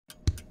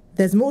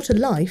There's more to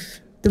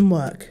life than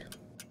work.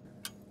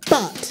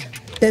 But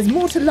there's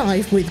more to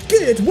life with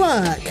good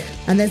work.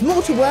 And there's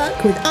more to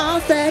work with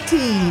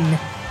R13.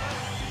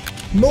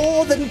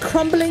 More than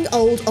crumbling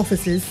old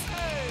offices.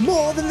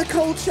 More than the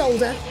cold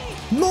shoulder.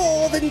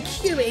 More than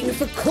queuing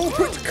for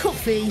corporate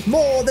coffee.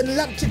 More than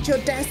lunch at your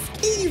desk.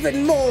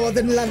 Even more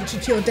than lunch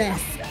at your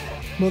desk.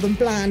 More than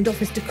bland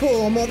office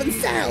decor, more than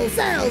sell.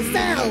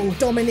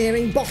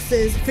 Domineering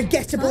bosses,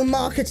 forgettable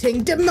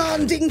marketing,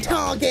 demanding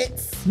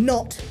targets,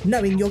 not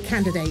knowing your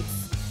candidates.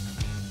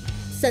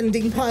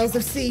 Sending piles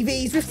of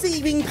CVs,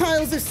 receiving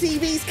piles of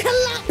CVs,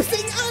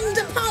 collapsing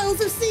under piles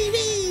of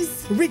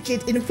CVs.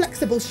 Rigid,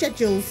 inflexible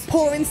schedules,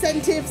 poor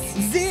incentives,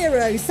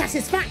 zero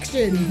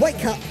satisfaction.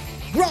 Wake up,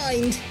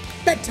 grind,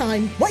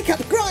 bedtime. Wake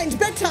up, grind,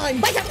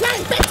 bedtime. Wake up,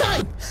 grind,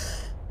 bedtime.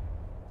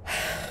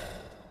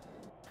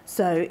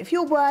 So if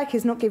your work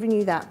is not giving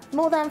you that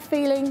more than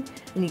feeling,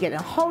 then you're getting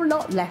a whole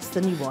lot less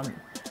than you want.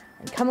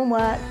 And come and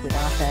work with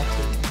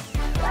R13.